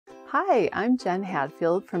Hi, I'm Jen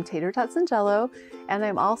Hadfield from Tater Tots and Jello, and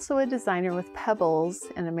I'm also a designer with Pebbles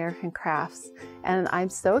and American Crafts. And I'm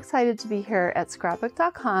so excited to be here at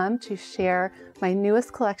Scrapbook.com to share my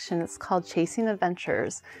newest collection. It's called Chasing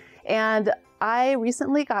Adventures. And I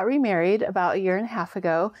recently got remarried about 1.5 years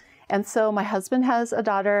ago. And so my husband has a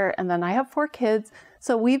daughter, and then I have 4 kids.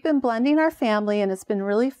 So we've been blending our family, and it's been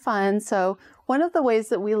really fun. So one of the ways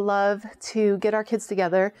that we love to get our kids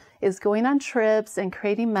together is going on trips and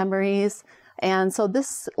creating memories. And so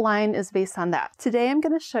this line is based on that. Today I'm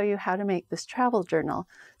going to show you how to make this travel journal.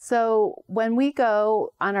 So when we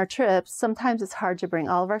go on our trips, sometimes it's hard to bring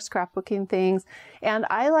all of our scrapbooking things. And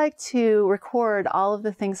I like to record all of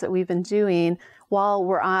the things that we've been doing while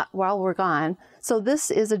we're gone. So this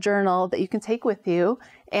is a journal that you can take with you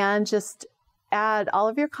and just add all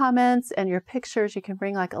of your comments and your pictures. You can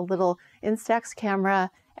bring like a little Instax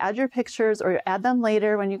camera, add your pictures, or add them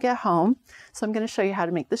later when you get home. So I'm going to show you how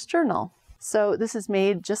to make this journal. So this is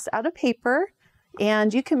made just out of paper,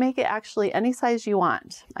 and you can make it actually any size you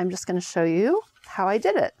want. I'm just going to show you how I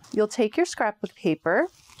did it. You'll take your scrapbook paper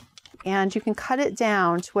and you can cut it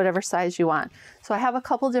down to whatever size you want. So I have a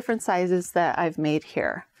couple different sizes that I've made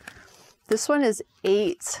here. This one is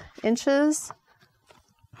 8 inches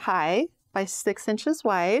high by 6 inches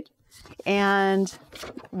wide. And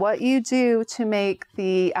what you do to make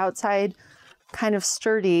the outside kind of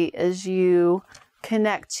sturdy is you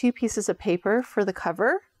connect 2 pieces of paper for the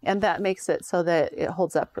cover, and that makes it so that it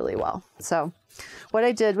holds up really well. So what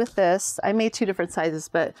I did with this, I made 2 different sizes,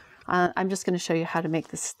 but I'm just going to show you how to make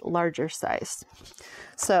this larger size.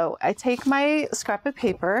 So I take my scrapbook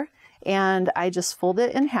paper and I just fold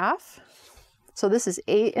it in half. So this is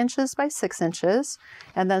 8 inches by 6 inches.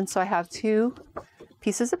 And then so I have 2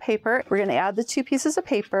 pieces of paper. We're going to add the 2 pieces of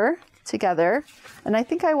paper together. And I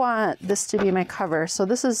think I want this to be my cover. So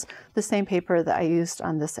this is the same paper that I used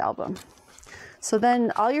on this album. So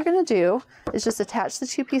then all you're going to do is just attach the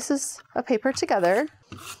 2 pieces of paper together.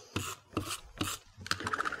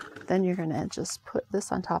 Then you're going to just put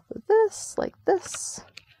this on top of this like this.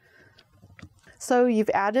 So you've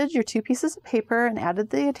added your 2 pieces of paper and added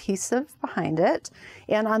the adhesive behind it.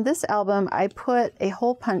 And on this album, I put a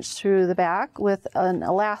hole punch through the back with an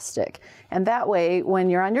elastic. And that way, when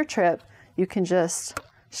you're on your trip, you can just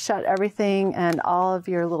shut everything and all of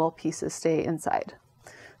your little pieces stay inside.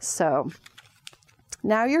 So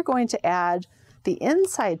now you're going to add the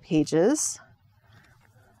inside pages,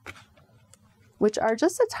 which are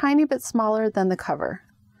just a tiny bit smaller than the cover.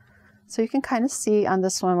 So you can kind of see on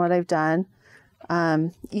this one what I've done.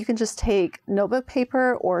 You can just take notebook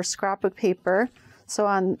paper or scrapbook paper. So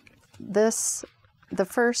on this, the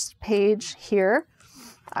first page here,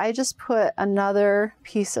 I just put another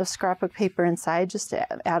piece of scrapbook paper inside just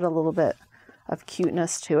to add a little bit of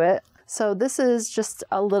cuteness to it. So this is just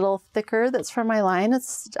a little thicker. That's from my line.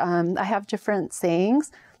 It's I have different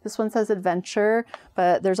sayings. This one says adventure,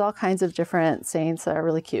 but there's all kinds of different sayings that are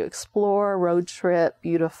really cute. Explore, road trip,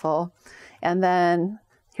 beautiful. And then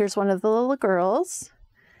here's one of the little girls.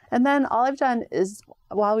 And then all I've done is,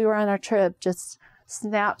 while we were on our trip, just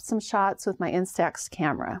snap some shots with my Instax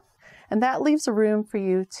camera. And that leaves a room for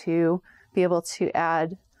you to be able to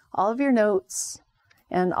add all of your notes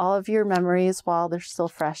and all of your memories while they're still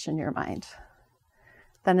fresh in your mind.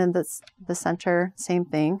 Then in the center, same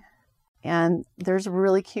thing. And there's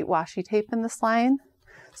really cute washi tape in this line.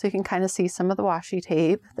 So you can kind of see some of the washi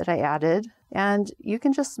tape that I added. And you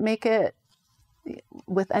can just make it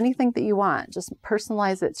with anything that you want. Just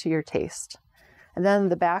personalize it to your taste. And then in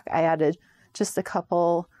the back, I added just a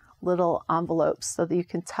couple little envelopes so that you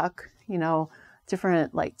can tuck,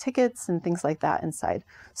 different like tickets and things like that inside.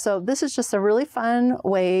 So this is just a really fun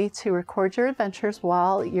way to record your adventures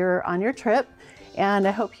while you're on your trip. And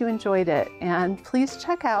I hope you enjoyed it. And please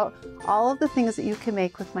check out all of the things that you can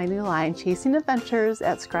make with my new line, Chasing Adventures,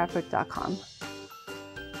 at Scrapbook.com.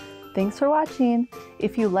 Thanks for watching.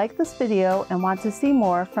 If you like this video and want to see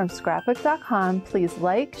more from Scrapbook.com, please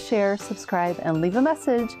like, share, subscribe, and leave a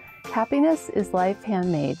message. Happiness is life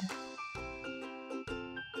handmade.